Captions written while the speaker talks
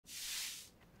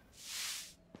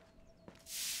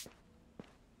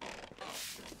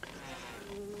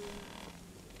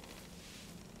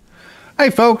Hey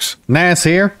folks, Nas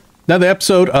here. Another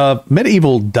episode of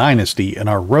Medieval Dynasty and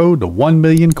our road to 1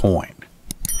 million coin.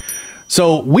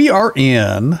 So we are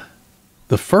in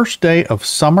the first day of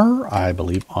summer, I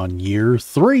believe on year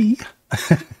 3.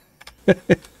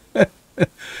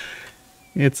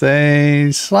 It's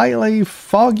a slightly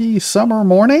foggy summer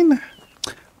morning.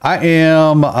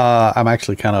 I'm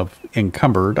actually kind of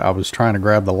encumbered. I was trying to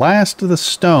grab the last of the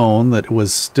stone that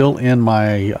was still in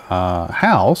my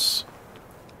house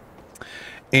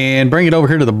and bring it over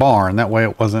here to the barn. That way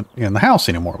it wasn't in the house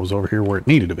anymore. It was over here where it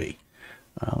needed to be.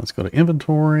 Let's go to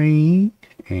inventory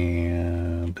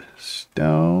and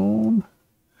stone.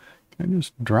 Can I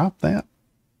just drop that?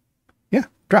 Yeah,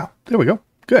 drop. There we go.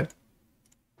 Good.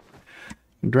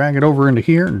 Drag it over into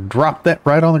here and drop that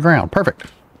right on the ground. Perfect.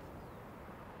 Of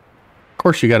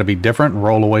course, you got to be different and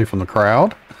roll away from the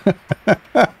crowd.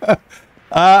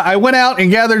 I went out and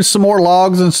gathered some more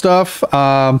logs and stuff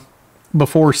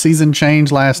before season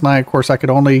change last night. Of course, I could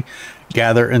only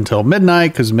gather until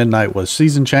midnight because midnight was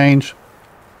season change.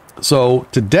 So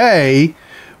today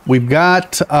we've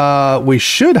got, we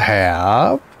should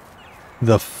have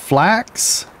the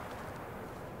flax,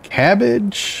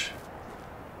 cabbage,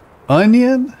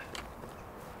 onion,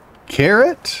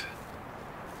 carrot.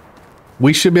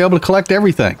 We should be able to collect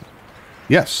everything.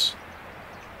 Yes.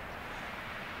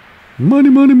 Money,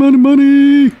 money, money,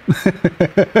 money.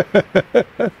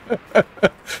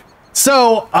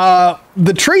 So,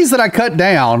 the trees that I cut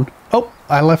down, oh,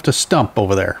 I left a stump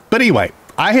over there. But anyway,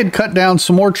 I had cut down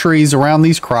some more trees around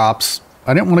these crops.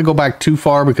 I didn't want to go back too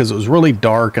far because it was really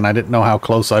dark and I didn't know how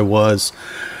close I was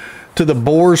to the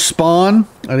boar spawn.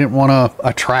 I didn't want to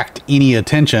attract any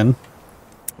attention.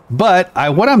 But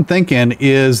what I'm thinking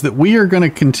is that we are going to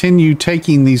continue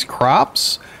taking these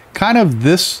crops kind of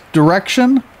this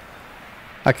direction.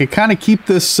 I could kind of keep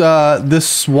this this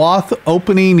swath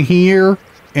opening here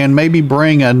and maybe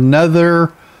bring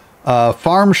another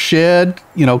farm shed,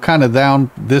 you know, kind of down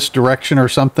this direction or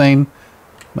something.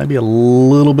 Maybe a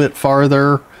little bit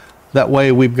farther. That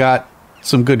way we've got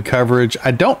some good coverage.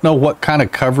 I don't know what kind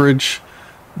of coverage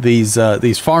these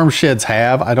farm sheds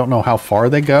have. I don't know how far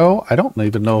they go. I don't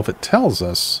even know if it tells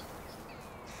us.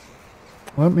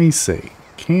 Let me see.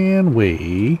 Can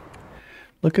we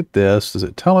look at this? Does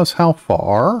it tell us how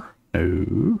far?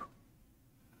 No.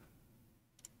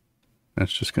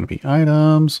 That's just going to be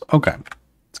items. Okay.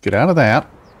 Let's get out of that.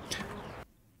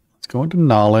 Let's go into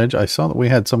knowledge. I saw that we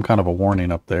had some kind of a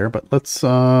warning up there, but let's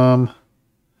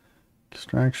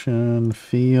extraction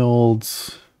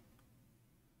fields.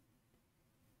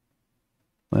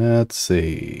 Let's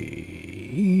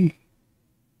see.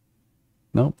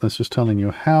 Nope, that's just telling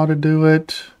you how to do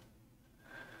it.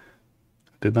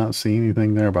 Did not see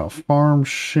anything there about farm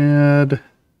shed.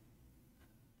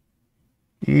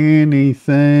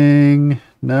 Anything?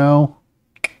 No?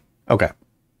 Okay.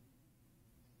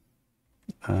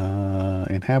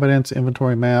 Inhabitants,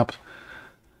 inventory map.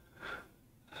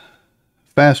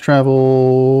 Fast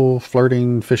travel,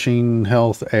 flirting, fishing,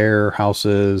 health, air,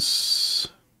 houses.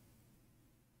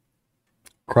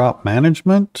 Crop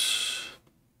management?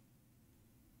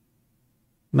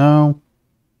 No.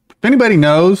 If anybody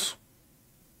knows,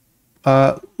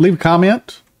 leave a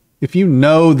comment. If you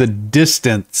know the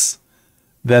distance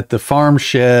that the farm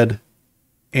shed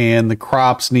and the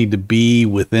crops need to be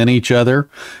within each other,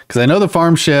 because I know the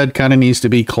farm shed kind of needs to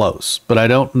be close, but I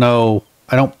don't know,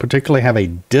 I don't particularly have a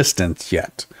distance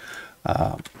yet.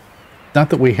 Not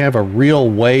that we have a real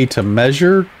way to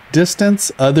measure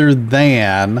distance other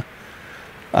than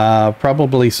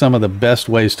probably some of the best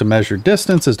ways to measure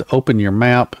distance is to open your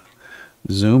map,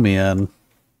 zoom in,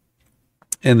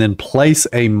 and then place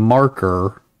a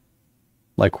marker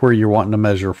like where you're wanting to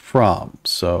measure from.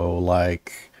 So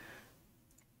like,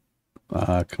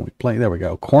 can we play? There we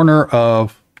go. Corner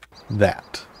of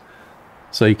that.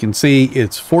 So you can see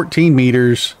it's 14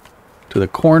 meters to the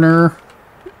corner,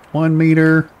 1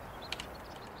 meter.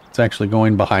 It's actually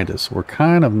going behind us. We're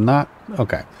kind of not,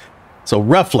 okay. So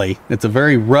roughly, it's a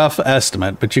very rough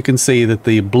estimate, but you can see that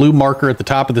the blue marker at the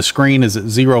top of the screen is at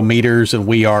 0 meters, and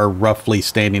we are roughly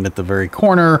standing at the very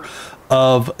corner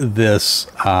of this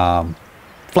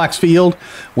flax field.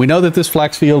 We know that this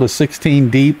flax field is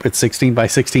 16 deep. It's 16 by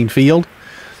 16 field.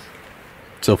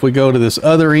 So if we go to this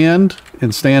other end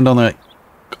and stand on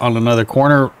another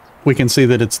corner, we can see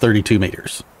that it's 32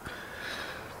 meters.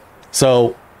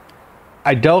 So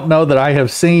I don't know that I have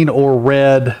seen or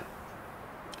read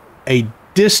a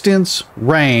distance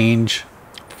range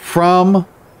from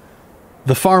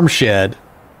the farm shed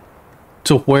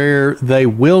to where they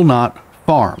will not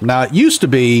farm. Now, it used to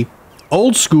be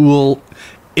old school.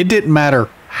 It didn't matter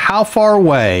how far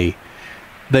away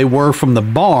they were from the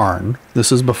barn.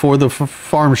 This is before the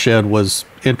farm shed was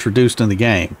introduced in the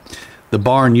game. The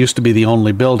barn used to be the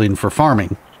only building for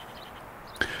farming.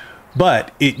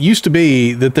 But it used to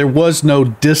be that there was no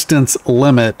distance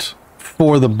limit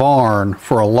for the barn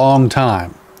for a long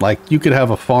time. Like, you could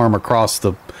have a farm across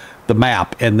the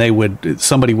map, and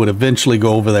somebody would eventually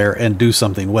go over there and do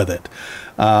something with it.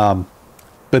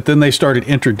 But then they started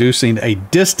introducing a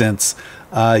distance.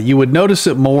 You would notice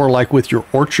it more like with your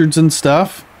orchards and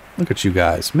stuff. Look at you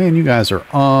guys. Man, you guys are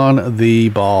on the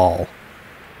ball.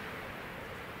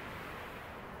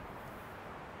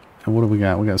 And what do we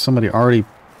got? We got somebody already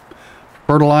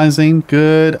fertilizing.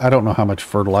 Good. I don't know how much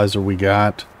fertilizer we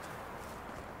got.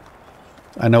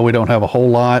 I know we don't have a whole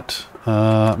lot.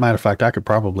 Matter of fact, I could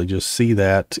probably just see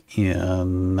that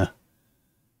in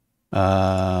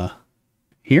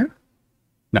here.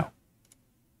 No.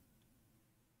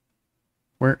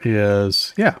 Where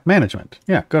is, yeah, management.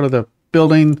 Yeah, go to the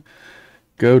building,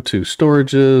 go to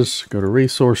storages, go to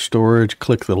resource storage,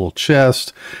 click the little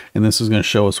chest, and this is going to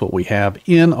show us what we have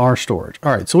in our storage.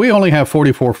 All right, so we only have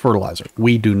 44 fertilizer.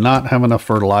 We do not have enough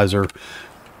fertilizer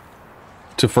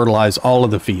to fertilize all of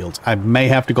the fields. I may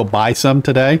have to go buy some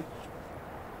today,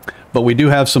 but we do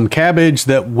have some cabbage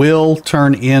that will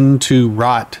turn into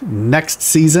rot next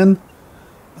season.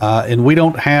 And we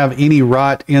don't have any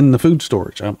rot in the food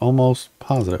storage. I'm almost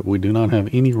positive we do not have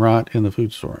any rot in the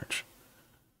food storage.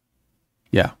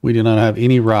 Yeah, we do not have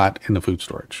any rot in the food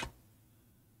storage.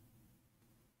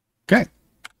 Okay.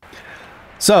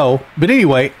 So, but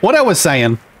anyway, what I was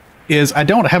saying is I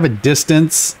don't have a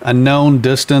distance, a known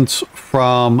distance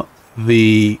from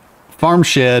the farm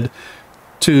shed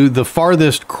to the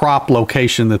farthest crop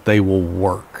location that they will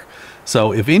work.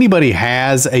 So if anybody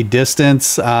has a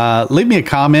distance, leave me a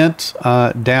comment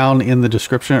down in the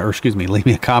description, or excuse me, leave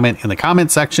me a comment in the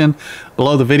comment section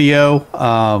below the video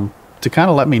to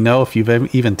kind of let me know if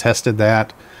you've even tested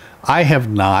that. I have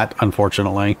not,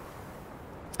 unfortunately,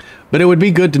 but it would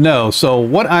be good to know. So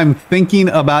what I'm thinking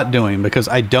about doing, because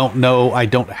I don't know, I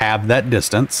don't have that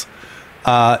distance,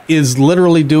 is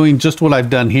literally doing just what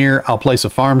I've done here. I'll place a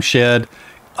farm shed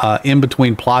in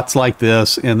between plots like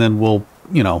this, and then we'll,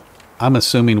 you know, I'm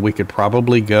assuming we could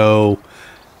probably go,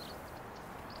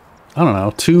 I don't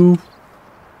know,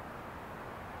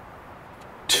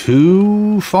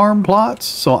 two farm plots.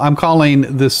 So I'm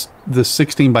calling this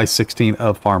 16 by 16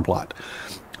 a farm plot.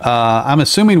 I'm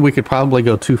assuming we could probably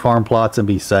go 2 farm plots and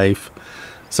be safe.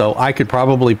 So I could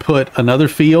probably put another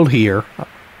field here,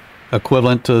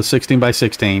 equivalent to 16 by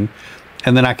 16.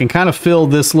 And then I can kind of fill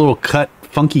this little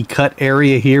funky cut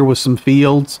area here with some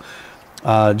fields,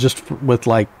 just with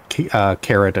like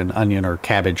carrot and onion or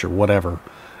cabbage or whatever.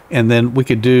 And then we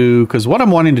could do, because what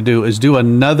I'm wanting to do is do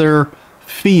another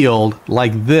field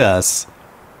like this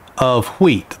of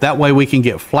wheat. That way we can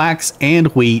get flax and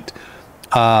wheat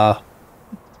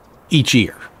each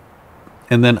year.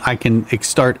 And then I can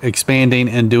start expanding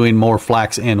and doing more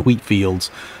flax and wheat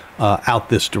fields out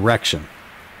this direction.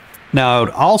 Now I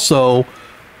would also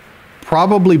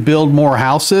probably build more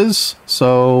houses.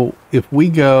 So if we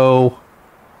go,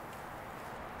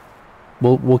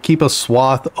 we'll keep a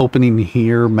swath opening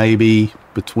here, maybe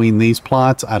between these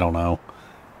plots. I don't know.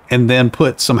 And then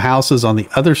put some houses on the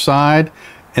other side.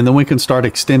 And then we can start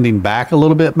extending back a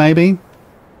little bit, maybe.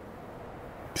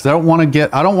 Because I don't want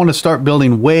to start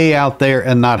building way out there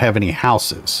and not have any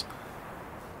houses.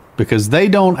 Because they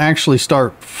don't actually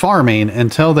start farming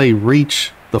until they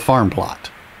reach the farm plot.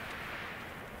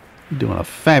 Doing a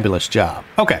fabulous job.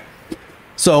 Okay.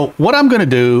 So what I'm going to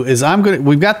do is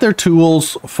we've got their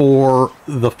tools for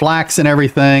the flax and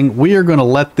everything. We are going to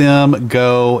let them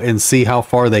go and see how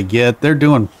far they get. They're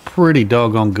doing pretty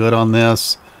doggone good on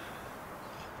this.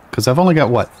 Because I've only got,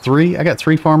 what, 3? I got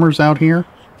 3 farmers out here.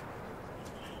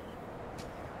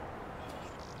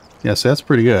 Yes, that's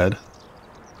pretty good.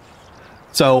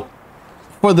 So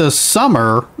for the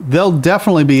summer, they'll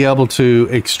definitely be able to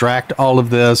extract all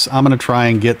of this. I'm going to try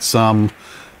and get some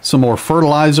more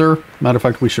fertilizer. Matter of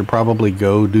fact, we should probably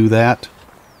go do that.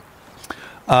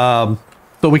 So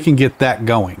we can get that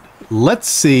going. Let's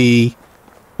see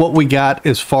what we got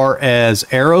as far as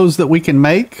arrows that we can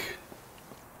make.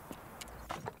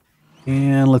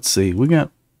 And let's see, we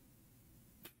got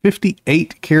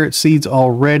 58 carrot seeds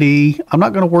already. I'm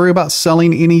not going to worry about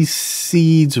selling any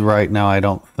seeds right now, I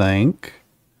don't think.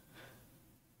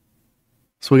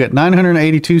 So we got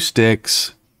 982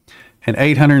 sticks and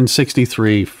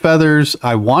 863 feathers.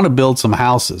 I want to build some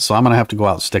houses, so I'm going to have to go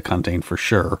out stick hunting for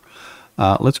sure.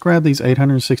 Let's grab these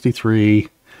 863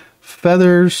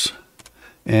 feathers,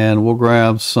 and we'll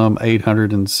grab some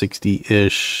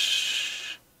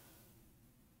 860-ish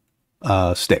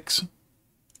sticks.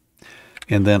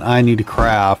 And then I need to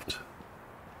craft.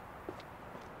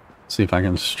 See if I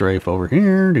can strafe over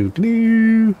here.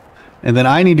 And then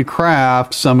I need to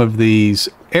craft some of these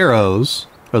arrows,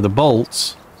 or the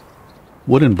bolts,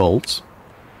 wooden bolts,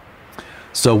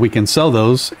 so we can sell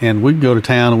those, and we can go to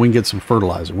town and we can get some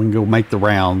fertilizer. We can go make the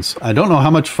rounds. I don't know how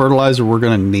much fertilizer we're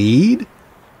going to need,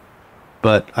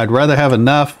 but I'd rather have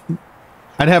enough.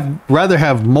 Rather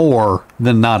have more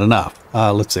than not enough.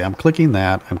 Let's see. I'm clicking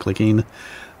that. I'm clicking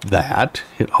that.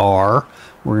 Hit R.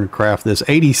 We're going to craft this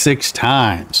 86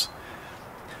 times.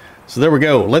 So there we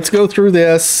go. Let's go through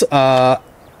this. Let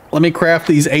me craft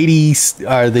these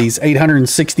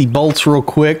 860 bolts real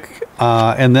quick,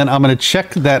 and then I'm going to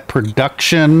check that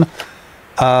production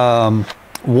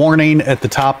warning at the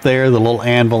top there, the little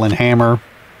anvil and hammer.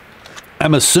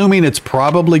 I'm assuming it's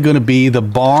probably going to be the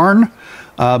barn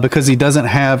because he doesn't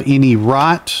have any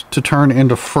rot to turn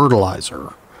into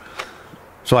fertilizer.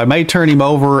 So I may turn him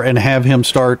over and have him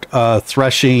start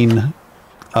threshing,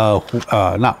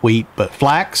 not wheat, but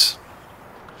flax,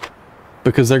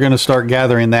 because they're going to start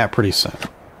gathering that pretty soon.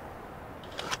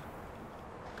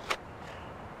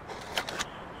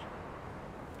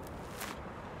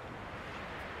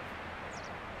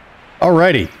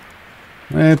 Alrighty.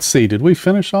 Let's see. Did we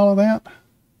finish all of that?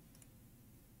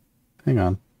 Hang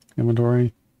on.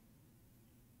 Inventory.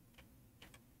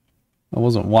 I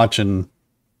wasn't watching.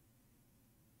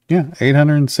 Yeah,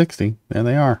 860. There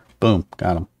they are. Boom.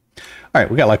 Got them. All right.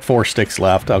 We got like 4 sticks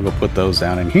left. I'll go put those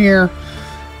down in here.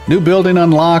 New building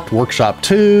unlocked. Workshop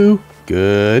 2.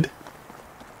 Good.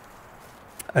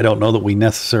 I don't know that we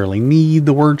necessarily need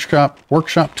the workshop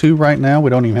 2 right now. We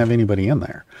don't even have anybody in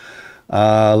there.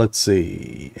 Let's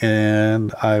see.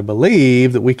 And I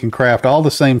believe that we can craft all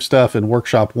the same stuff in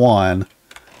workshop 1.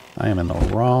 I am in the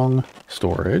wrong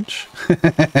storage.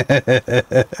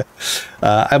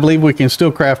 I believe we can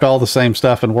still craft all the same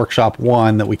stuff in workshop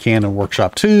 1 that we can in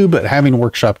workshop 2, but having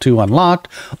workshop 2 unlocked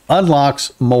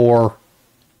unlocks more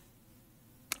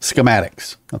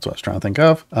schematics. That's what I was trying to think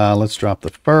of. Let's drop the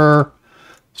fur.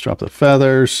 Let's drop the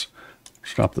feathers.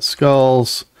 Let's drop the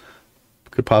skulls.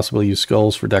 Could possibly use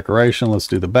skulls for decoration. Let's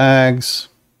do the bags.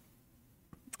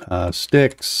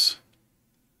 Sticks.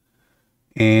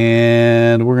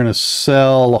 And we're going to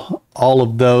sell all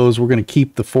of those. We're going to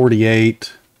keep the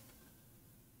 48.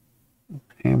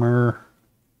 Hammer.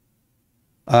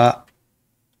 We're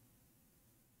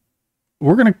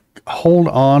going to hold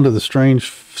on to the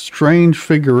strange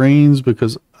figurines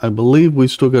because I believe we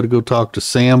still got to go talk to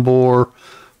Sambor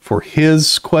for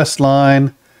his quest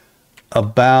line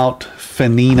about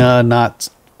Fanina not,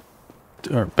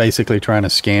 or basically trying to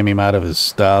scam him out of his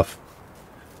stuff.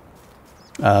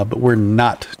 But we're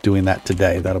not doing that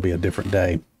today. That'll be a different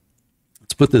day.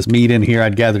 Let's put this meat in here.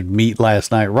 I'd gathered meat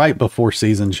last night right before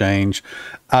season change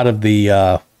out of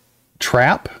the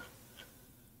trap.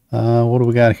 What do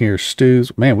we got here?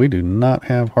 Stews. Man, we do not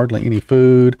have hardly any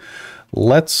food.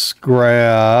 Let's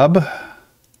grab...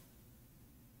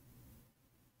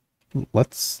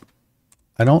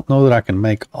 I don't know that I can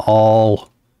make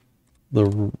all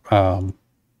the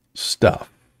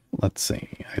stuff. Let's see.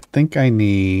 I think I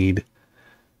need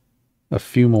a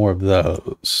few more of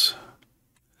those.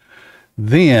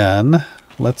 Then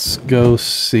let's go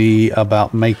see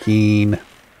about making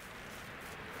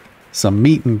some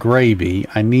meat and gravy.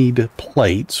 I need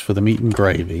plates for the meat and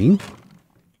gravy.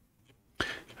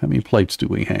 How many plates do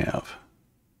we have?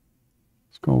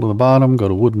 Scroll to the bottom, go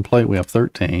to wooden plate. We have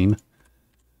 13.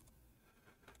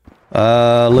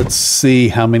 Let's see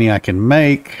how many I can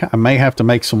make. I may have to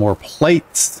make some more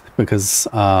plates because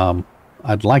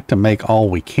I'd like to make all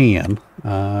we can.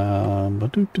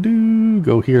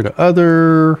 Go here to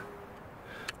other.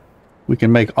 We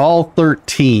can make all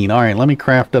 13. All right, let me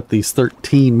craft up these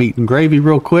 13 meat and gravy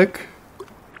real quick.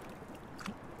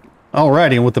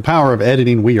 Alrighty, and with the power of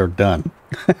editing, we are done.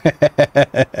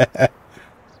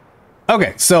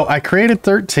 Okay, so I created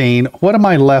 13. What am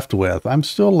I left with? I'm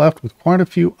still left with quite a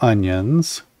few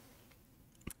onions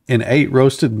and 8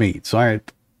 roasted meats. All right,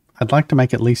 I'd like to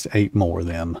make at least 8 more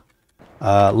then.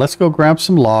 Let's go grab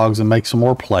some logs and make some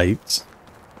more plates.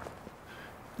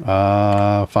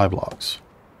 5 logs.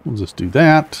 We'll just do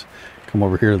that. Come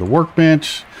over here to the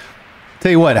workbench.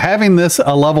 Tell you what, having this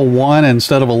a level 1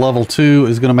 instead of a level 2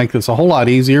 is going to make this a whole lot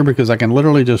easier because I can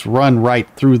literally just run right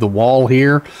through the wall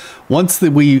here. Once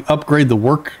we upgrade the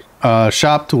work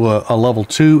shop to a level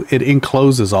 2, it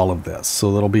encloses all of this.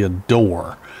 So there'll be a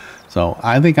door. So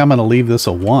I think I'm going to leave this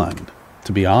a 1,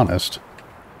 to be honest.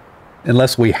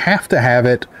 Unless we have to have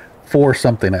it for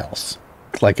something else.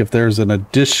 Like if there's an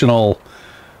additional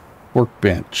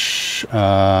workbench.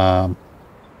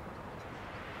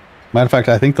 Matter of fact,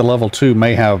 I think the level 2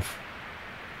 may have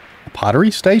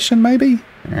pottery station, maybe?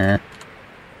 Can't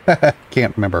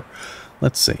remember.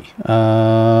 Let's see.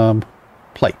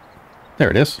 Plate. There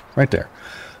it is, right there.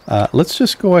 Let's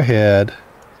just go ahead.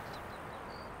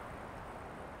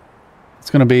 It's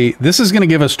going to be, this is going to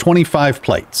give us 25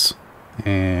 plates.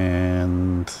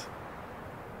 And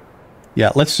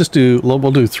yeah, let's just do,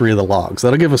 we'll do 3 of the logs.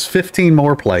 That'll give us 15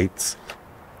 more plates.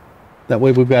 That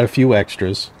way we've got a few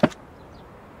extras.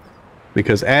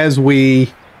 Because as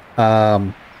we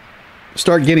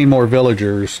start getting more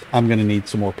villagers, I'm going to need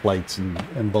some more plates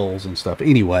and bowls and stuff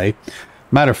anyway.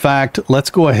 Matter of fact, let's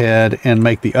go ahead and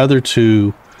make the other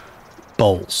 2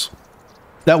 bowls.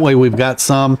 That way we've got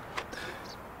some.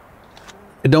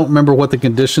 I don't remember what the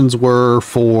conditions were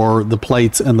for the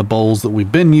plates and the bowls that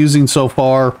we've been using so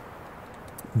far,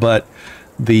 but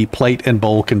the plate and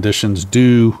bowl conditions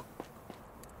do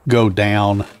go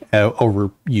down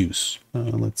over use.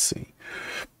 Let's see.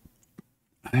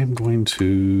 I'm going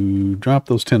to drop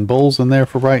those 10 bowls in there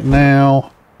for right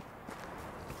now.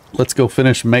 Let's go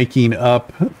finish making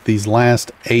up these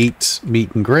last 8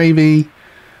 meat and gravy.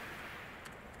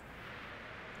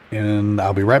 And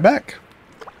I'll be right back.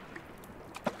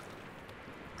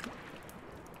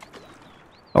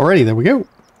 Alrighty, there we go.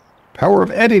 Power of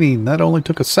editing. That only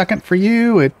took a second for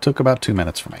you. It took about 2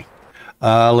 minutes for me.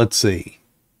 Let's see.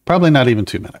 Probably not even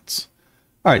 2 minutes.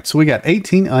 All right, so we got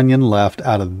 18 onion left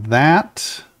out of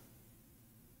that.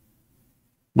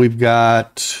 We've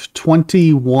got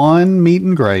 21 meat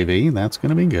and gravy. That's going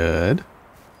to be good.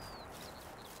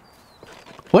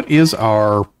 What is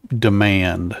our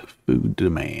demand? Food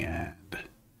demand.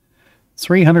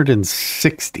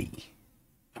 360.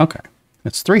 Okay.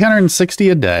 It's 360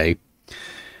 a day.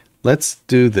 Let's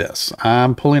do this.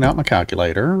 I'm pulling out my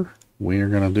calculator. We're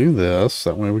going to do this.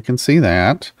 That way we can see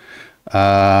that.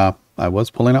 I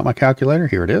was pulling out my calculator.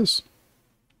 Here it is.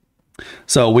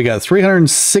 So we got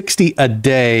 360 a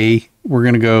day. We're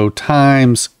going to go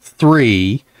times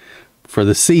 3 for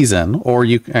the season. Or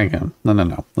you can,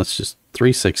 no. Let's just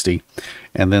 360.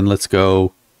 And then let's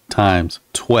go times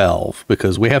 12.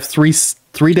 Because we have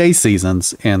three-day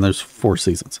seasons and there's 4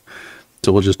 seasons.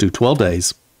 So we'll just do 12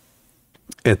 days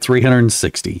at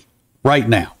 360 right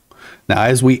now. Now,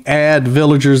 as we add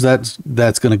villagers, that's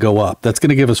going to go up. That's going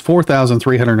to give us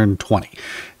 4,320.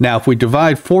 Now, if we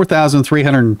divide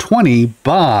 4,320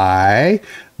 by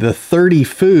the 30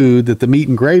 food that the meat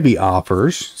and gravy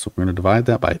offers, so we're going to divide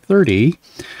that by 30,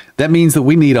 that means that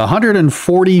we need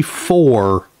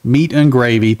 144 meat and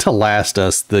gravy to last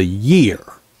us the year.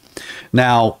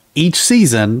 Now, each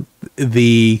season,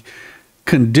 the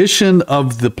condition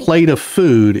of the plate of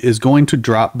food is going to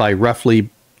drop by roughly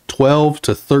 12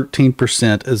 to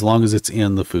 13% as long as it's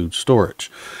in the food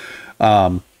storage.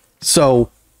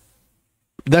 So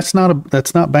that's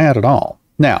not bad at all.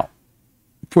 Now,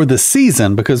 for the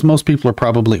season, because most people are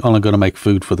probably only going to make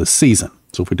food for the season.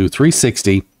 So if we do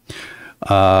 360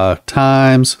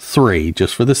 times 3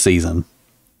 just for the season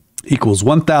equals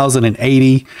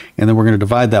 1,080, and then we're going to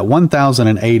divide that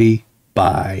 1,080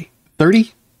 by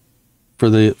 30 for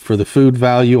the food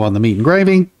value on the meat and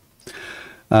gravy.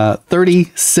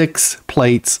 36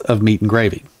 plates of meat and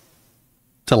gravy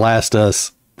to last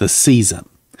us the season.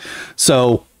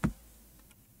 So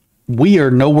we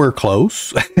are nowhere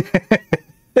close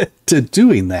to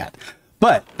doing that,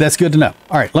 but that's good to know.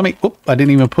 All right, let me, I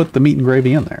didn't even put the meat and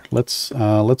gravy in there. Let's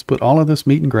put all of this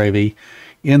meat and gravy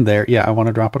in there. Yeah, I want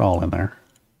to drop it all in there.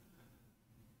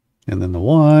 And then the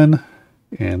one,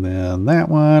 and then that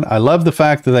one. I love the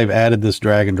fact that they've added this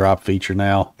drag and drop feature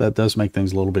now. That does make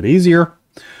things a little bit easier.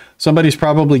 Somebody's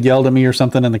probably yelled at me or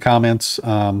something in the comments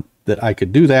that I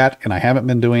could do that, and I haven't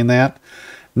been doing that.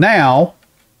 Now,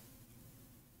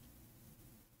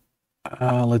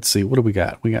 let's see. What do we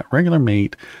got? We got regular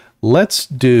meat. Let's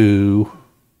do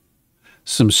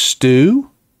some stew.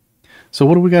 So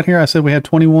what do we got here? I said we had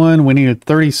 21. We needed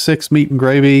 36 meat and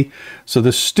gravy. So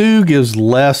the stew gives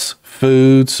less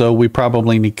food. So we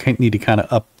probably need to kind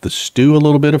of up the stew a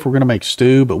little bit if we're going to make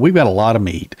stew. But we've got a lot of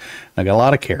meat. I got a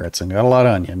lot of carrots and got a lot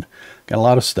of onion. Got a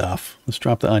lot of stuff. Let's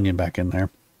drop the onion back in there.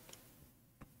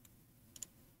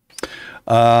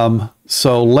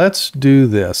 So let's do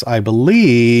this. I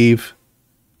believe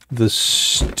the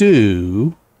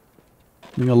stew,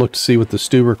 I'm going to look to see what the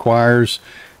stew requires.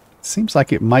 Seems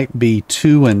like it might be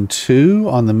 2 and 2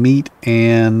 on the meat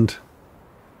and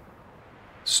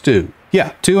stew.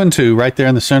 Yeah, 2 and 2 right there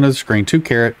in the center of the screen. 2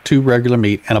 carrot, 2 regular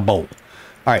meat, and a bowl.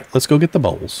 All right, let's go get the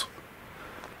bowls.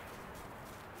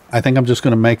 I think I'm just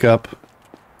going to make up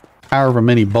however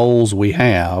many bowls we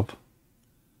have.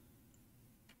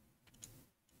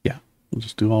 Yeah, we'll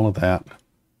just do all of that.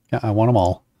 Yeah, I want them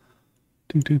all.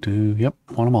 Yep,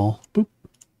 want them all. Boop.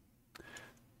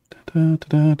 Da,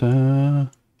 da, da, da.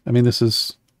 I mean, this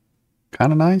is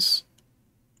kind of nice,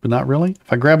 but not really.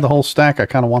 If I grab the whole stack, I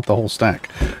kind of want the whole stack.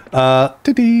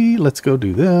 Let's go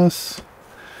do this.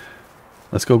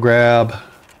 Let's go grab,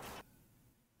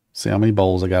 see how many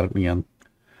bowls I got again.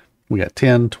 We got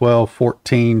 10, 12,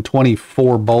 14,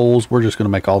 24 bowls. We're just going to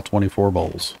make all 24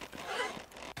 bowls.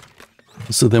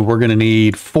 So then we're going to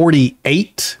need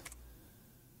 48.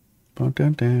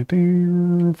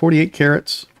 48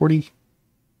 carrots.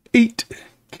 48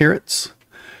 carrots.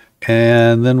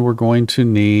 And then we're going to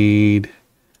need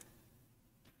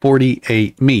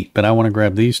 48 meat. But I want to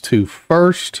grab these two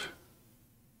first,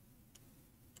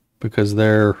 because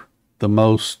they're the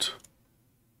most,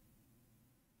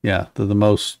 yeah, they're the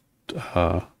most,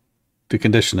 the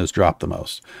condition has dropped the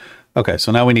most. Okay,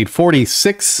 so now we need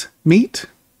 46 meat.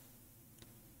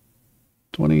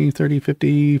 20, 30,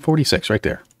 50, 46 right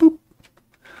there. Boop.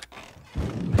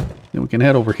 Then we can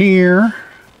head over here.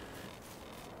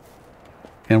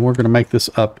 And we're going to make this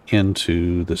up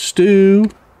into the stew.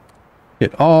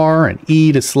 Hit R and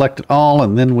E to select it all.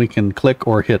 And then we can click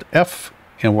or hit F.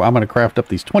 And I'm going to craft up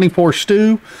these 24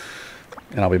 stew.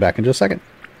 And I'll be back in just a second.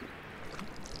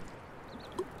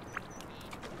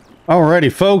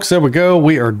 Alrighty, folks, there we go.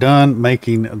 We are done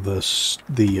making the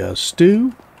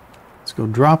stew. Let's go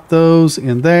drop those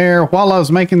in there. While I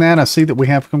was making that, I see that we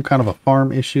have some kind of a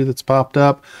farm issue that's popped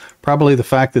up. Probably the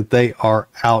fact that they are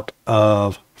out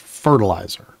of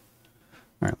fertilizer. All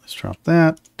right, let's drop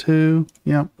that too.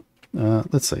 Yep.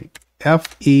 Let's see.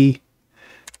 F-E-F.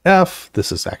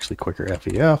 This is actually quicker.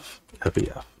 F-E-F.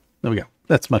 F-E-F. There we go.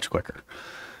 That's much quicker.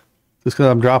 Just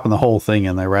because I'm dropping the whole thing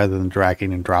in there rather than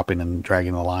dragging and dropping and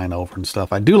dragging the line over and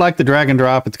stuff. I do like the drag and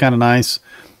drop. It's kind of nice.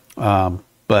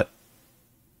 But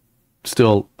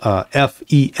still,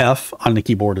 F-E-F on the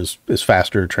keyboard is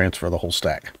faster to transfer the whole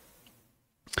stack.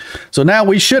 So now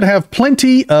we should have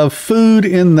plenty of food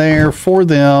in there for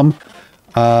them.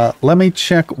 Let me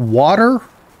check water.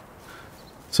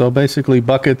 So basically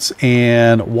buckets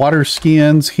and water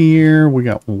skins here. We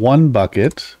got one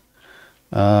bucket.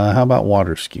 How about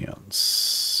water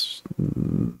skins?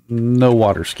 No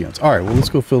water skins. All right, well, let's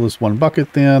go fill this one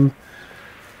bucket then.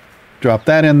 Drop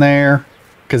that in there.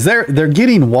 Because they're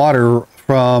getting water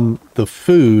from the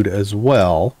food as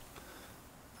well.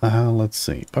 Let's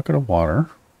see. Bucket of water.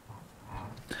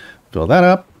 Fill that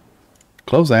up.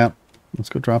 Close that. Let's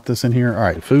go drop this in here. All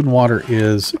right, food and water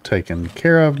is taken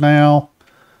care of now.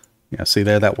 Yeah, see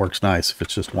there, that works nice if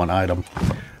it's just one item.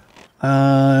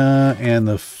 And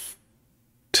the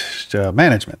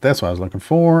management, that's what I was looking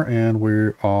for. And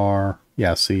we are,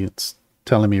 yeah, see, it's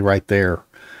telling me right there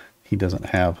he doesn't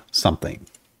have something.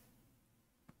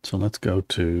 So let's go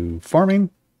to farming.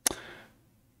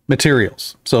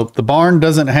 Materials. So the barn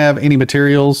doesn't have any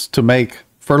materials to make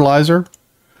fertilizer.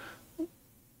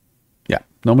 Yeah,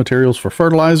 no materials for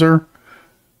fertilizer.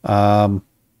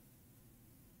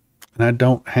 And I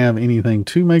don't have anything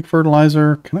to make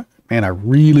fertilizer. Can I? Man, I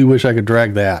really wish I could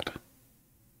drag that.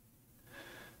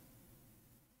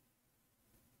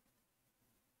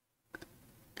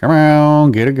 Come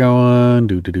on, get it going.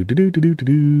 Do do do do do do do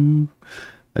do.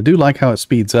 I do like how it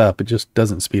speeds up. It just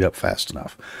doesn't speed up fast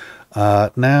enough.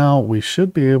 Now we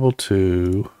should be able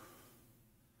to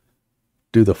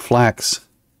do the flax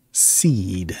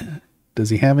seed. Does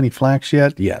he have any flax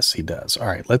yet? Yes, he does. All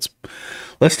right, let's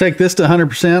take this to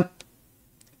 100%.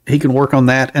 He can work on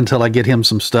that until I get him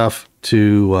some stuff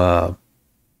to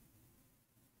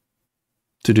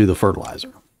do the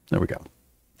fertilizer. There we go.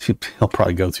 He'll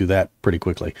probably go through that pretty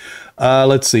quickly.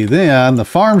 Let's see. Then the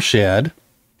farm shed.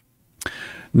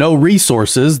 No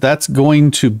resources. That's going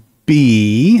to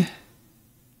be...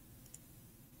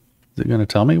 Is it going to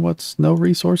tell me what's no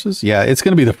resources? Yeah, it's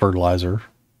going to be the fertilizer.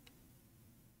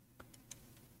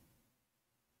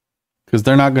 Because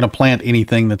they're not going to plant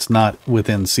anything that's not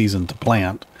within season to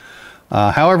plant.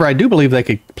 However, I do believe they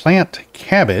could plant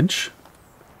cabbage.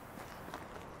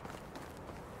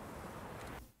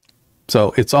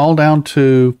 So it's all down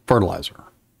to fertilizer.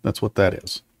 That's what that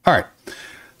is. All right.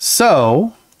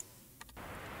 So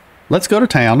let's go to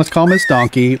town. Let's call Miss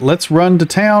Donkey. Let's run to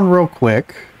town real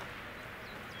quick.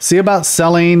 See about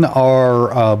selling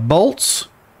our bolts.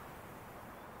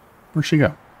 Where'd she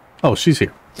go? Oh, she's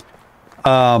here.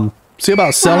 See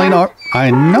about selling our... I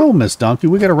know, Miss Donkey.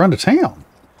 We got to run to town.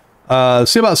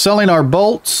 See about selling our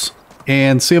bolts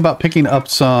and see about picking up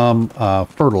some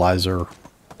fertilizer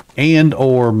and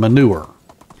or manure,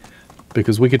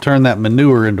 because we could turn that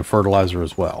manure into fertilizer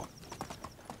as well.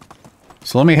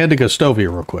 So let me head to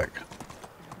Gustovia real quick.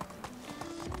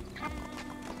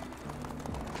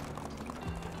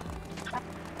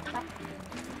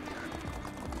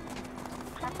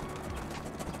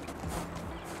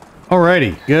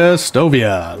 Alrighty,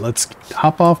 Gustovia. Let's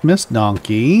hop off Miss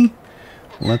Donkey.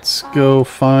 Let's go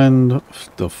find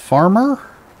the farmer.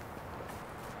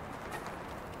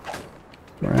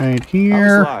 Right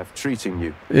here. How's life treating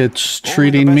you? It's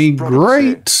treating me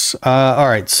great.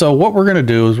 Alright, so what we're going to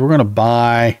do is we're going to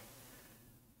buy...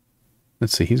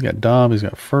 Let's see, he's got dung, he's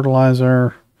got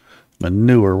fertilizer,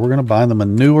 manure. We're going to buy the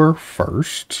manure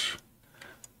first.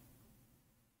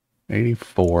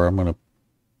 84, I'm going to...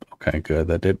 Okay, good.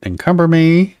 That didn't encumber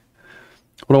me.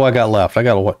 What do I got left? I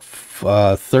got, what,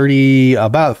 30,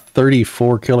 about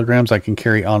 34 kilograms I can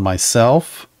carry on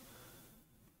myself.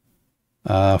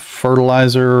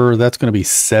 Fertilizer, that's going to be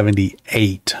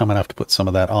 78. I'm going to have to put some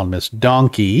of that on Miss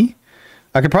Donkey.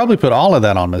 I could probably put all of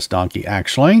that on Miss Donkey,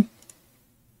 actually.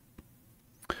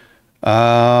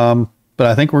 But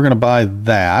I think we're going to buy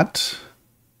that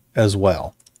as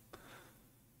well.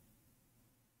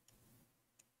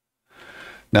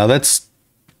 Now that's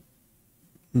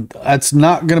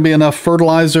not going to be enough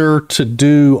fertilizer to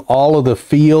do all of the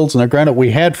fields. Now granted,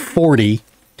 we had 40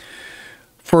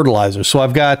 fertilizer. So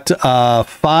I've got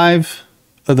 5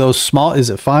 of those small, is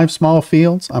it 5 small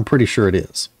fields? I'm pretty sure it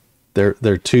is.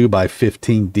 They're 2 by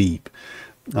 15 deep.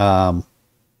 So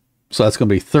that's going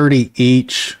to be 30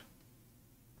 each.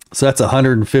 So that's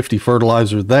 150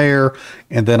 fertilizer there.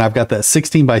 And then I've got that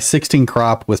 16 by 16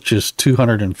 crop with just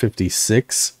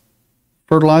 256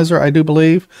 fertilizer, I do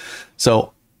believe.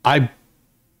 So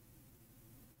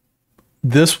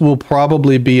this will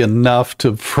probably be enough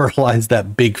to fertilize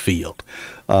that big field.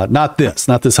 Not this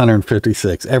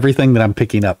 156, everything that I'm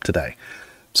picking up today.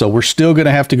 So we're still going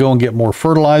to have to go and get more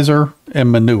fertilizer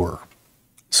and manure.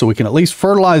 So we can at least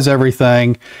fertilize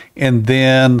everything, and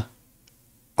then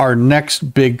our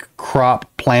next big crop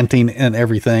planting and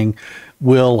everything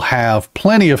will have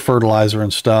plenty of fertilizer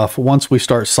and stuff once we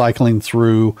start cycling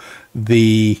through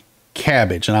the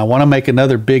cabbage. And I want to make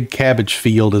another big cabbage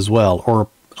field as well, or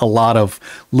a lot of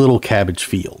little cabbage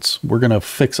fields. We're going to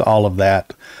fix all of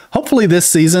that. Hopefully this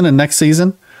season and next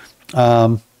season,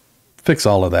 fix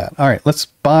all of that. All right, let's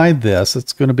buy this.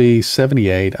 It's going to be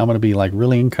 78. I'm going to be like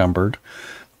really encumbered.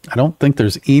 I don't think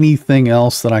there's anything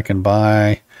else that I can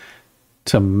buy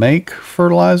to make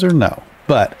fertilizer. No,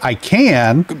 but I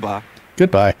can. Goodbye.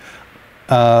 Goodbye.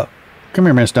 Come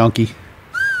here, Miss Donkey.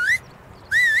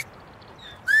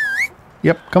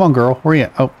 Yep, come on, girl. Where are you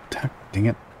at? Oh, dang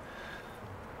it.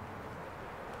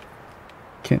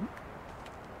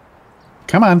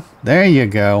 Come on. There you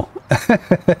go.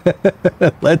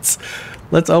 Let's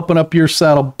open up your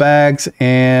saddle bags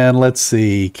and let's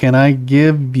see. Can I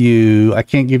give you... I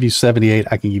can't give you 78.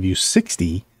 I can give you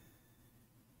 60.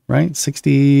 Right?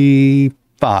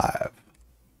 65.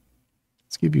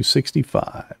 Let's give you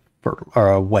 65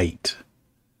 for weight.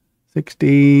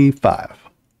 65.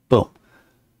 Boom.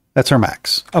 That's her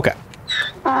max. Okay.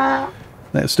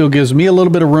 That still gives me a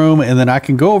little bit of room, and then I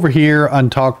can go over here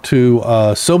and talk to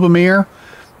Sobomir,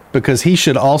 because he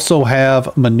should also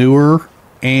have manure.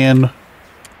 And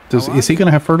is he going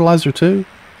to have fertilizer too?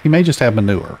 He may just have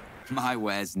manure. My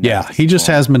wares. Yeah, he just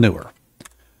has manure.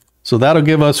 So that'll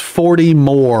give us 40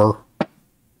 more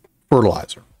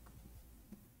fertilizer.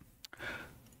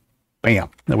 Bam.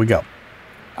 There we go.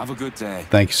 Have a good day.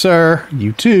 Thank you, sir.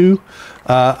 You too.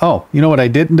 Oh, you know what I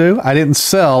didn't do? I didn't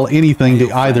sell anything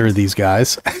to either of these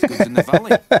guys. In the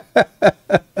valley.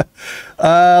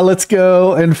 Let's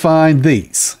go and find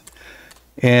these.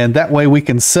 And that way we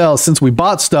can sell. Since we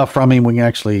bought stuff from him, we can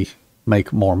actually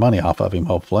make more money off of him,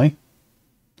 hopefully.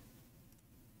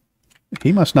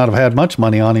 He must not have had much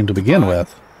money on him to begin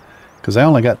with, because I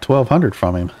only got 1,200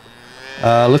 from him.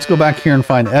 Let's go back here and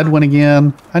find Edwin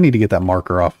again. I need to get that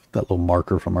marker off, that little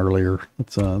marker from earlier.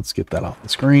 Let's get that off the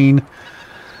screen.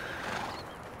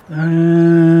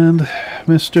 And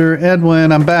Mr.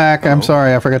 Edwin, I'm back. I'm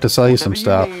sorry, I forgot to sell you some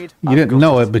stuff. You didn't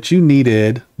know it, but you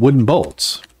needed wooden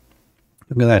bolts.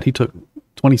 Look at that. He took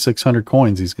 2,600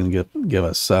 coins he's going to give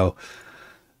us. So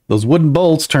those wooden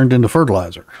bolts turned into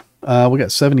fertilizer. We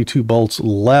got 72 bolts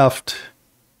left.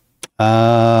 You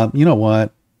know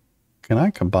what? Can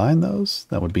I combine those?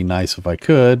 That would be nice if I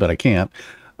could, but I can't.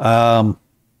 I'm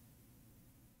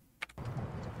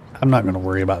not going to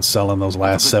worry about selling those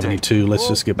last 72. Let's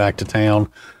just get back to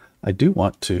town. I do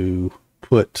want to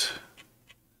I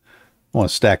want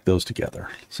to stack those together.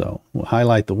 So we'll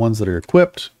highlight the ones that are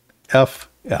equipped. F.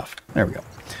 There we go.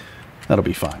 That'll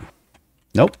be fine.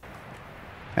 Nope.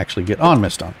 Actually get on,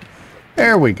 Miss Donkey.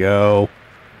 There we go.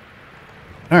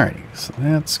 Alrighty, so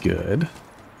that's good.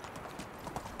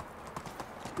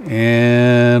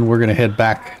 And we're going to head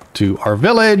back to our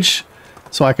village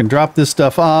so I can drop this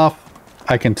stuff off.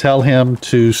 I can tell him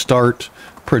to start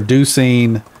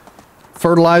producing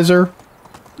fertilizer,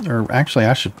 or actually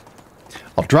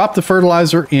I'll drop the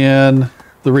fertilizer in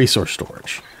the resource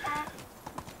storage.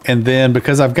 And then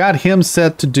because I've got him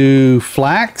set to do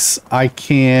flax, I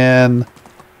can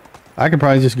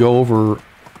probably just go over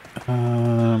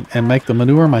and make the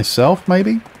manure myself,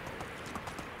 maybe.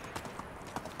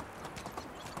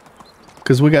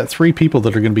 Because we got 3 people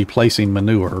that are going to be placing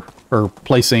manure, or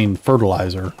placing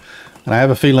fertilizer. And I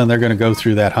have a feeling they're going to go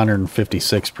through that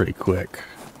 156 pretty quick.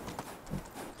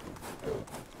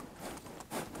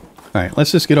 Alright,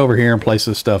 let's just get over here and place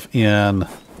this stuff in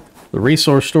the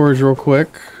resource storage real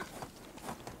quick.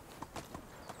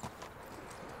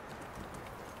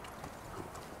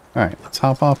 Alright, let's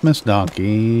hop off Miss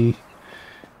Donkey.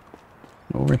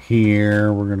 Over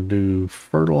here, we're going to do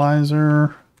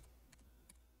fertilizer.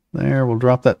 There, we'll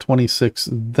drop that 26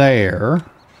 there.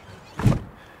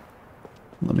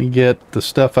 Let me get the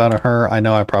stuff out of her. I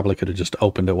know I probably could have just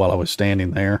opened it while I was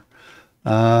standing there.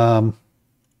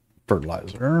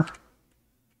 Fertilizer.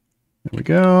 There we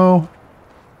go.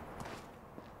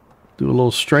 Do a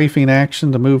little strafing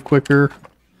action to move quicker.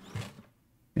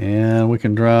 And we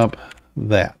can drop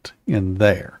that in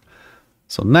there.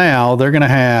 So now they're going to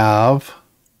have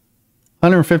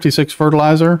 156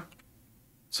 fertilizer.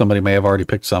 Somebody may have already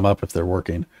picked some up if they're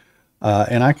working.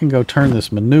 And I can go turn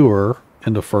this manure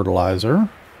into fertilizer.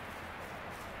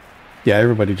 Yeah,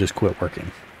 everybody just quit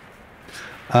working.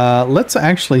 Let's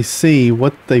actually see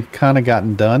what they've kind of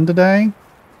gotten done today.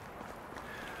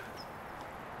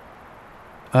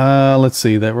 Let's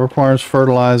see. That requires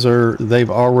fertilizer. They've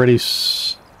already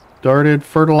started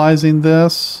fertilizing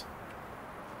this.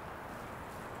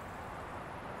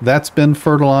 That's been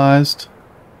fertilized.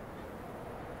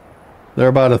 They're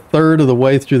about 1/3 of the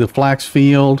way through the flax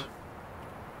field.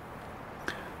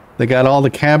 They got all the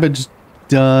cabbage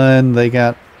done. They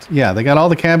got all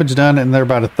the cabbage done, and they're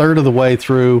about 1/3 of the way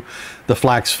through the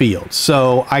flax field.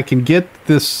 So I can get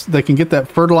this, they can get that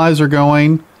fertilizer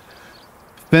going,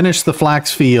 finish the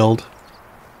flax field,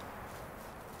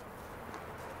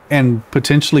 and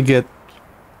potentially get,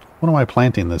 what am I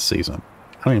planting this season?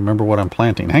 I don't even remember what I'm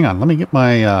planting. Hang on, let me get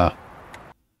my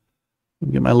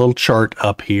little chart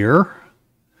up here.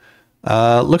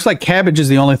 Looks like cabbage is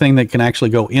the only thing that can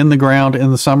actually go in the ground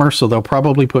in the summer, so they'll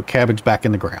probably put cabbage back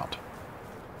in the ground.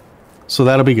 So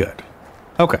that'll be good.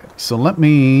 Okay, so let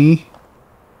me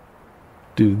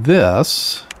do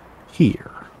this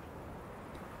here.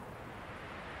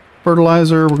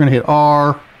 Fertilizer, we're going to hit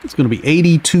R. It's going to be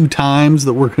 82 times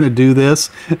that we're going to do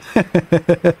this.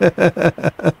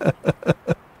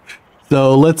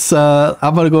 So let's,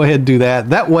 I'm going to go ahead and do that.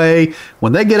 That way,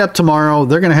 when they get up tomorrow,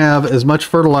 they're going to have as much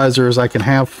fertilizer as I can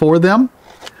have for them.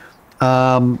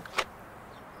 And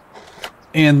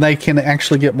they can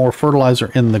actually get more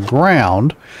fertilizer in the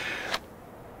ground.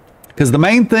 Because the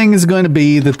main thing is going to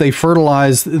be that they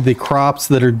fertilize the crops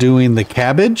that are doing the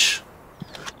cabbage.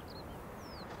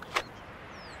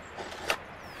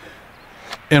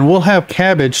 And we'll have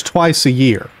cabbage twice a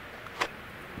year.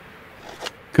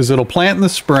 Because it'll plant in the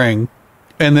spring,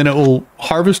 and then it will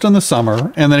harvest in the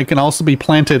summer, and then it can also be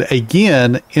planted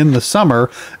again in the summer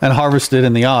and harvested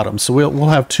in the autumn. So we'll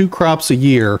have 2 crops a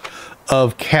year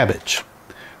of cabbage,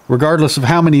 regardless of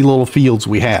how many little fields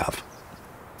we have.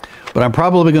 But I'm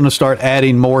probably going to start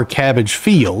adding more cabbage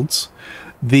fields.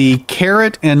 The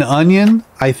carrot and onion,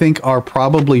 I think, are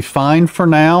probably fine for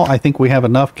now. I think we have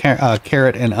enough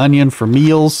carrot and onion for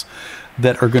meals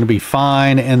that are going to be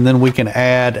fine. And then we can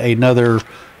add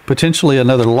potentially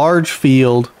another large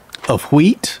field of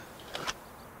wheat.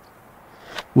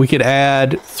 We could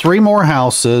add 3 more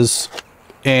houses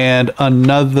and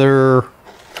another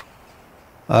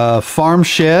farm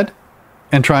shed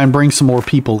and try and bring some more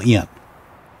people in.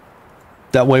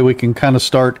 That way we can kind of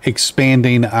start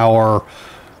expanding our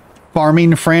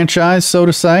farming franchise, so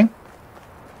to say.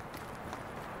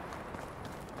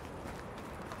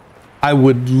 I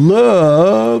would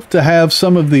love to have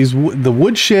some of these, the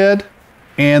woodshed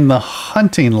and the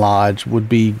hunting lodge would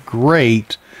be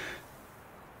great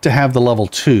to have the level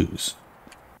 2s,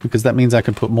 because that means I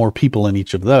could put more people in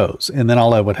each of those. And then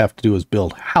all I would have to do is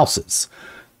build houses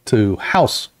to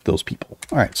house those people.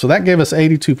 All right, so that gave us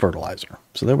 82 fertilizer.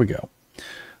 So there we go.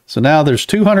 So now there's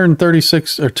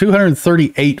 236 or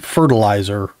 238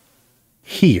 fertilizer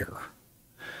here.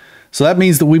 So that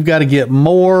means that we've got to get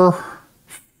more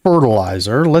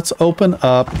fertilizer. Let's open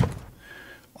up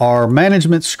our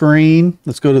management screen.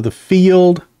 Let's go to the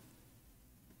field.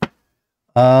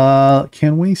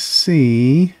 Can we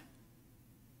see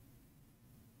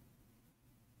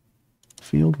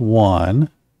field 1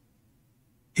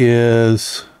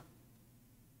 is,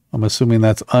 I'm assuming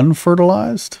that's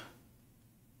unfertilized.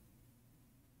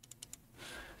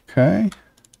 Okay.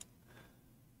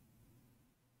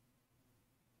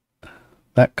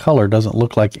 That color doesn't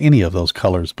look like any of those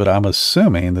colors, but I'm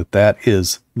assuming that that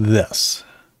is this.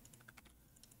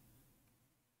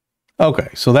 Okay,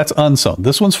 so that's unsown.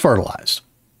 This one's fertilized.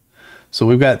 So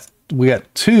we got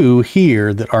 2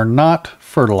 here that are not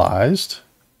fertilized.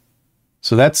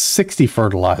 So that's 60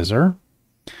 fertilizer.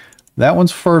 That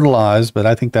one's fertilized, but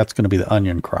I think that's going to be the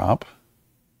onion crop.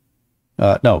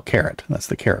 No, carrot. That's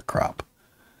the carrot crop.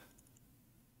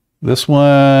 This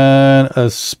one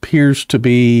appears to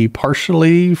be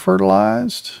partially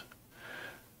fertilized.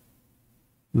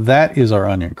 That is our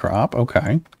onion crop.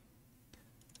 Okay.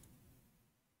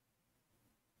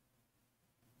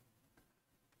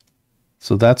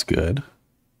 So that's good.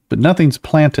 But nothing's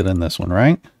planted in this one,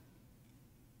 right?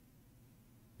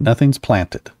 Nothing's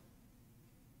planted.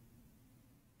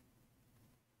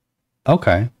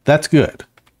 Okay, that's good.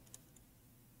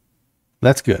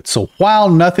 That's good. So while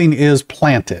nothing is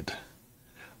planted,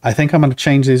 I think I'm going to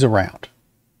change these around.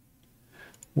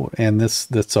 And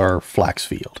that's our flax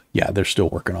field. Yeah, they're still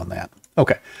working on that.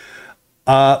 Okay.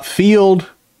 Field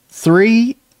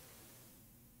 3,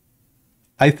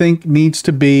 I think needs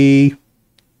to be,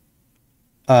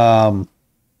 what am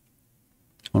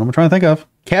I trying to think of?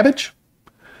 Cabbage.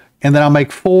 And then I'll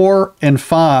make 4 and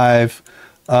 5,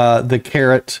 the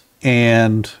carrot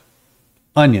and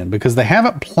onion, because they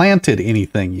haven't planted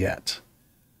anything yet.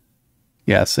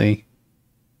 Yeah, see?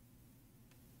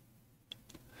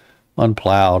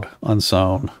 Unplowed,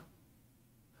 unsown.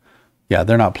 Yeah,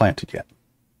 they're not planted yet.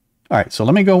 All right, so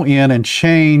let me go in and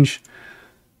change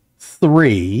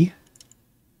 3.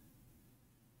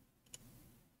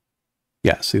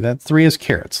 Yeah, see that 3 is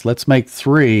carrots. Let's make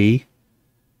 3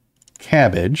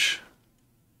 cabbage.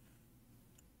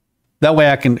 That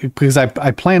way I can, because I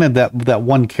planted that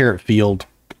one carrot field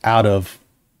out of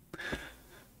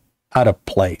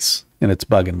place, and it's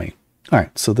bugging me. All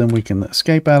right, so then we can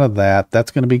escape out of that.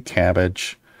 That's going to be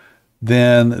cabbage.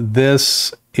 Then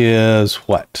this is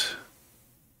what?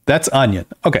 That's onion.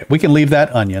 Okay, we can leave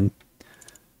that onion.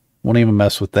 Won't even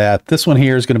mess with that. This one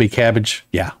here is going to be cabbage.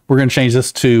 Yeah, we're going to change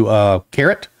this to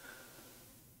carrot.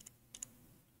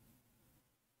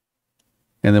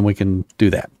 And then we can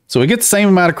do that. So we get the same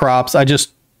amount of crops. I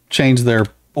just changed their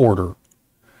order.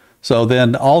 So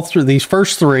then all through these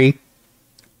first 3,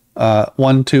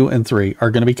 1, 2, and 3 are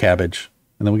going to be cabbage.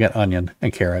 And then we got onion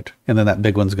and carrot. And then that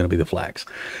big one's going to be the flax.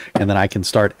 And then I can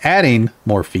start adding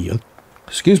more field.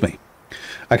 Excuse me.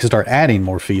 I can start adding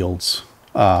more fields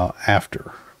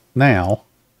after. Now,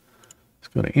 let's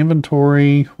go to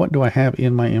inventory. What do I have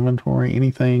in my inventory?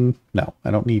 Anything? No,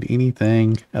 I don't need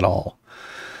anything at all.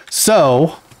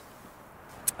 So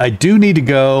I do need to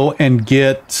go and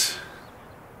get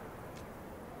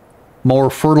more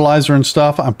fertilizer and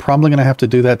stuff. I'm probably going to have to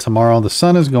do that tomorrow. The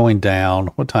sun is going down.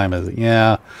 What time is it?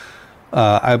 Yeah.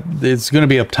 It's going to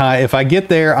be up time. If I get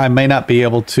there, I may not be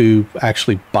able to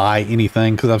actually buy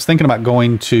anything, because I was thinking about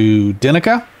going to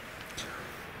Dinica,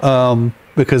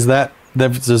 because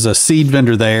there's a seed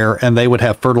vendor there, and they would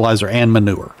have fertilizer and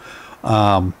manure.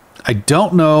 I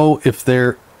don't know if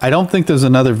I don't think there's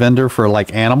another vendor for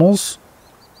like animals.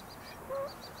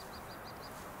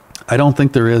 I don't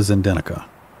think there is in Dinica.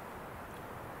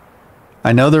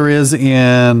 I know there is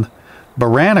in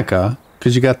Baranica,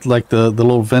 because you got like the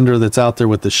little vendor that's out there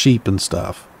with the sheep and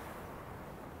stuff.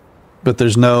 But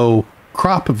there's no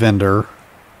crop vendor,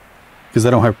 because they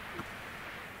don't have,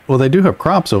 well, they do have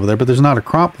crops over there, but there's not a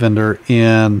crop vendor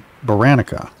in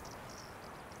Baranica.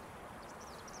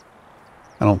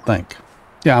 I don't think.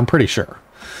 Yeah, I'm pretty sure.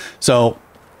 So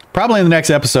probably in the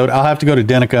next episode, I'll have to go to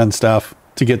Dinica and stuff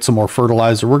to get some more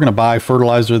fertilizer. We're going to buy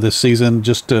fertilizer this season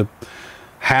just to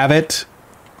have it,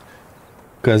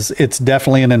 because it's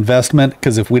definitely an investment,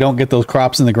 because if we don't get those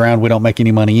crops in the ground, we don't make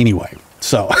any money anyway.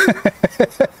 So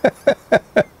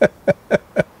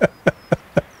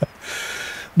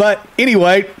but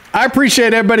anyway, I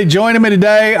appreciate everybody joining me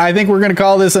today. I think we're going to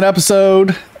call this an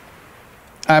episode.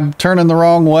 I'm turning the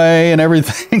wrong way and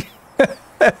everything.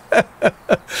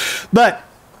 But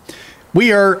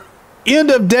we are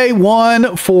end of day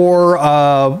 1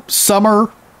 for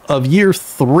summer of year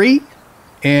 3.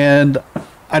 And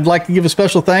I'd like to give a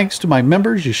special thanks to my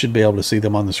members. You should be able to see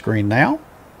them on the screen now.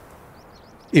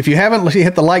 If you haven't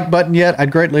hit the like button yet,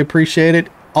 I'd greatly appreciate it.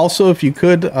 Also, if you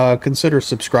could consider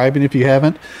subscribing if you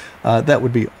haven't, that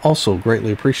would be also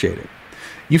greatly appreciated.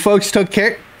 You folks took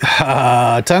care.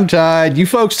 Tongue-tied. You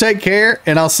folks take care,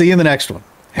 and I'll see you in the next one.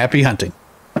 Happy hunting.